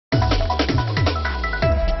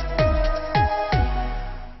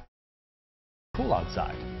cool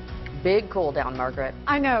outside. Big cool down, Margaret.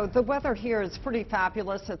 I know the weather here is pretty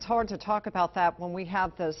fabulous. It's hard to talk about that when we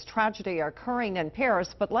have this tragedy occurring in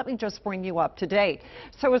Paris, but let me just bring you up to date.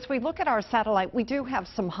 So as we look at our satellite, we do have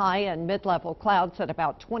some high and mid-level clouds at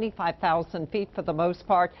about 25,000 feet for the most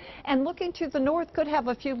part. And looking to the north, could have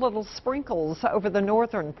a few little sprinkles over the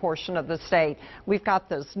northern portion of the state. We've got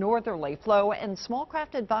this northerly flow and small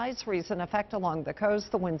craft advisories in effect along the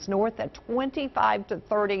coast. The winds north at 25 to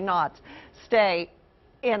 30 knots. Stay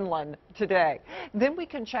inland today. Then we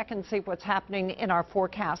can check and see what's happening in our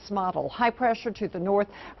forecast model. High pressure to the north.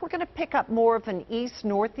 We're going to pick up more of an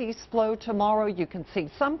east-northeast flow tomorrow. You can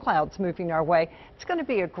see some clouds moving our way. It's going to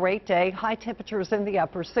be a great day. High temperatures in the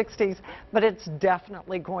upper 60s, but it's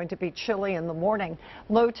definitely going to be chilly in the morning.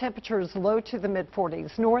 Low temperatures low to the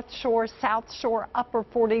mid-40s. North Shore, South Shore, upper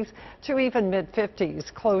 40s to even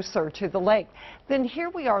mid-50s closer to the lake. Then here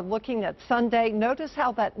we are looking at Sunday. Notice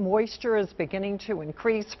how that moisture is beginning to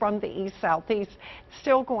increase from the east-southeast.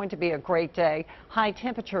 Still going to be a great day. High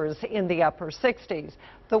temperatures in the upper 60s.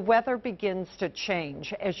 The weather begins to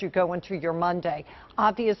change as you go into your Monday.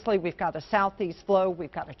 Obviously, we've got a southeast flow.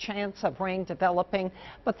 We've got a chance of rain developing,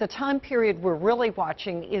 but the time period we're really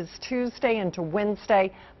watching is Tuesday into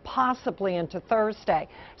Wednesday, possibly into Thursday.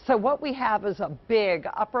 So what we have is a big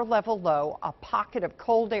upper level low, a pocket of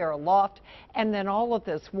cold air aloft, and then all of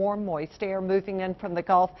this warm, moist air moving in from the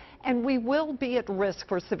Gulf, and we will be at risk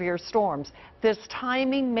for severe storms. This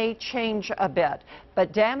timing may change a bit,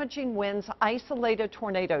 but damaging winds, isolated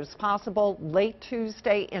tornadoes possible late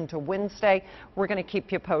Tuesday into Wednesday. We're going to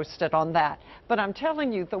keep you posted on that. But I'm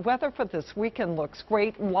telling you, the weather for this weekend looks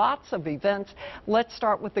great. Lots of events. Let's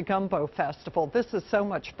start with the Gumbo Festival. This is so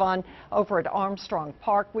much fun over at Armstrong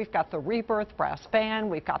Park. We've got the Rebirth Brass Band.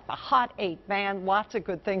 We've got the Hot 8 Band. Lots of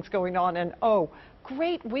good things going on. And oh,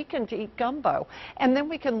 great weekend to eat gumbo. And then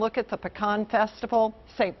we can look at the Pecan Festival,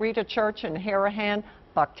 St. Rita Church in Harahan.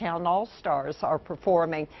 Bucktown All-Stars are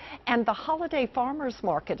performing. And the Holiday Farmers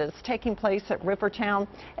Market is taking place at Rivertown.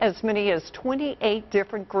 As many as 28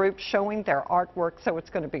 different groups showing their artwork, so it's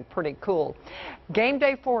going to be pretty cool. Game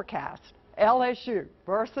day forecast. LSU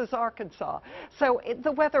versus Arkansas. So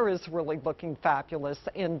the weather is really looking fabulous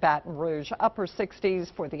in Baton Rouge. Upper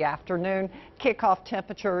 60s for the afternoon. Kickoff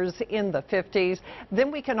temperatures in the 50s.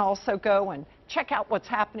 Then we can also go and check out what's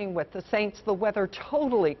happening with the Saints. The weather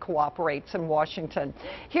totally cooperates in Washington.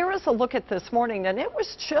 Here is a look at this morning, and it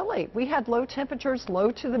was chilly. We had low temperatures,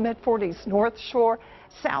 low to the mid-40s. North Shore,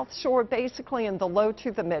 South Shore basically in the low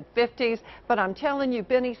to the mid-50s. But I'm telling you,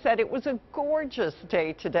 Benny said it was a gorgeous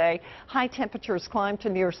day today. High temperatures climbed to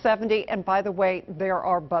near 70. And by the way, there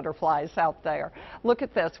are butterflies out there. Look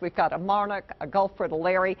at this. We've got a monarch, a Gulf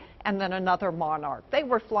fritillary, and then another monarch. They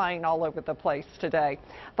were flying all over the place today.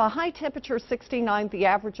 The high temperature 69, the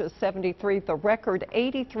average is 73, the record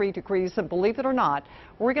 83 degrees. And believe it or not,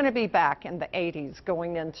 we're going to be back in the 80s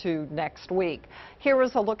going into next week. Here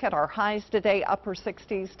is a look at our highs today, upper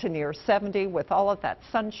 60s to near 70 with all of that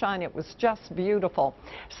sunshine. It was just beautiful.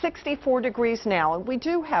 64 degrees now, and we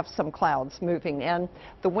do have some clouds moving in.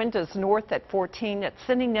 The wind is north at 14. It's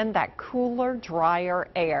sending in that cooler, drier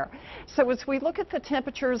air. So as we look at the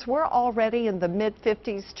temperatures, we're already in the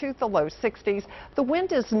mid-50s to the low 60s. The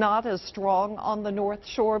wind is not as strong on the North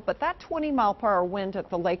Shore, but that 20-mile-per-hour wind at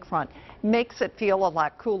the lakefront makes it feel a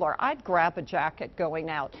lot cooler. I'd grab a jacket going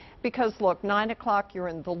out because, look, 9 o'clock, you're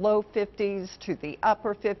in the low 50s to the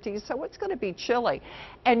upper 50s, so it's going to be chilly.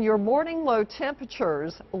 And your morning low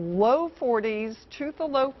temperatures, low 40s to the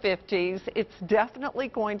low 50s. It's definitely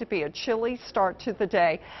going to be a chilly start to the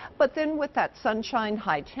day, but then with that sunshine,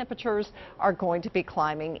 high temperatures are going to be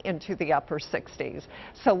climbing into the upper 60s.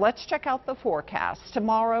 So let's check out the forecast.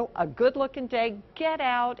 Tomorrow, a good-looking day. Get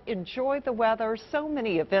out, enjoy the weather. So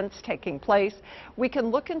many events taking place. We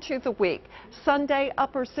can look into the week. Sunday,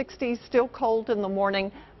 upper 60s, still cold in the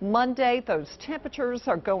morning. Monday, those temperatures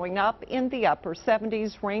are going up in the upper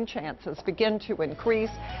 70s. Rain chances begin to increase.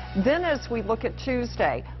 Then as we look at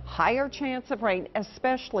Tuesday, higher chance of rain,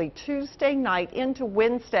 especially Tuesday night into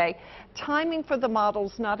Wednesday. Timing for the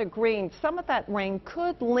models not agreeing. Some of that rain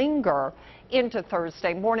could linger into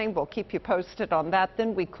Thursday morning. We'll keep you posted on that.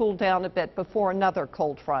 Then we cool down a bit before another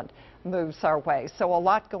cold front moves our way. So a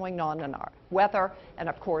lot going on in our weather, and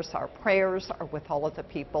of course our prayers are with all of the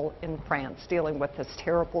people in France dealing with this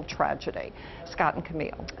terrible tragedy. Scott and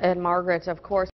Camille. And Margaret, of course.